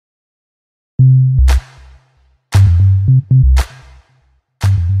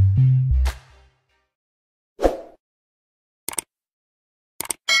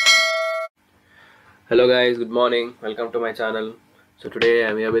Hello guys, good morning. Welcome to my channel. So today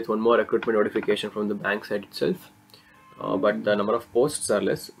I'm here with one more recruitment notification from the bank side itself. But the number of posts are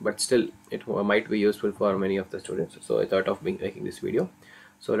less, but still it might be useful for many of the students. So I thought of making this video.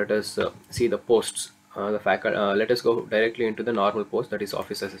 So let us see the posts. Let us go directly into the normal post, that is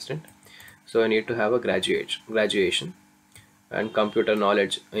office assistant. So I need to have a graduation and computer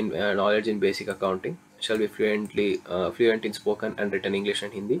knowledge in basic accounting, shall be fluent in spoken and written English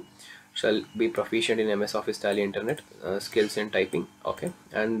and Hindi, shall be proficient in MS Office, Tally, Internet, skills in typing. Okay,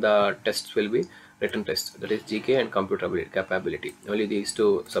 and the tests will be written tests, that is GK and computer capability, only these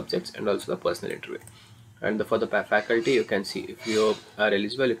two subjects, and also the personal interview. And for the faculty, you can see if you are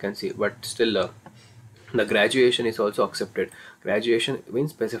eligible, you can see, but still the graduation is also accepted. Graduation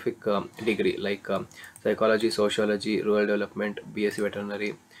means specific degree like psychology, sociology, rural development, BSc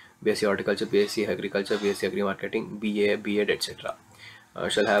veterinary, BSc horticulture, BSc agriculture, BSc agri marketing, BA, B.Ed, etc.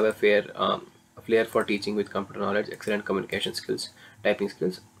 Shall have a flair for teaching with computer knowledge, excellent communication skills, typing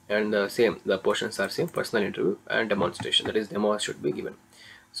skills, and the portions are same: personal interview and demonstration, that is demo should be given.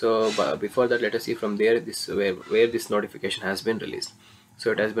 So before that, let us see from there this where this notification has been released.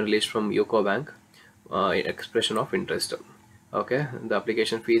 So it has been released from UCO Bank, expression of interest. Okay, the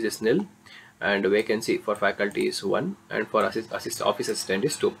application fees is nil, and vacancy for faculty is 1, and for office assistant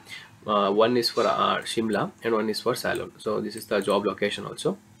is 2. One is for Shimla and one is for Salon. So this is the job location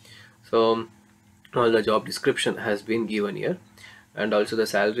also. So all the job description has been given here, and also the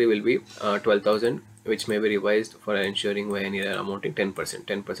salary will be 12,000, which may be revised for ensuring when amounting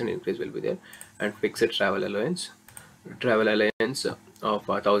 10% increase will be there, and fixed travel allowance of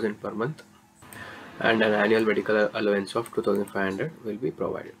 1,000 per month, and an annual medical allowance of 2,500 will be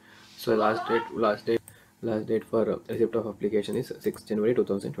provided. So last date for receipt of application is 6 January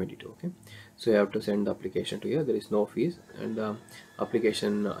 2022. Okay, so you have to send the application to here. There is no fees, and the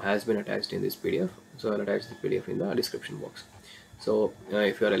application has been attached in this PDF. So I'll attach the PDF in the description box. So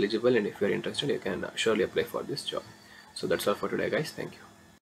if you are eligible and if you are interested, you can surely apply for this job. So that's all for today, guys. Thank you.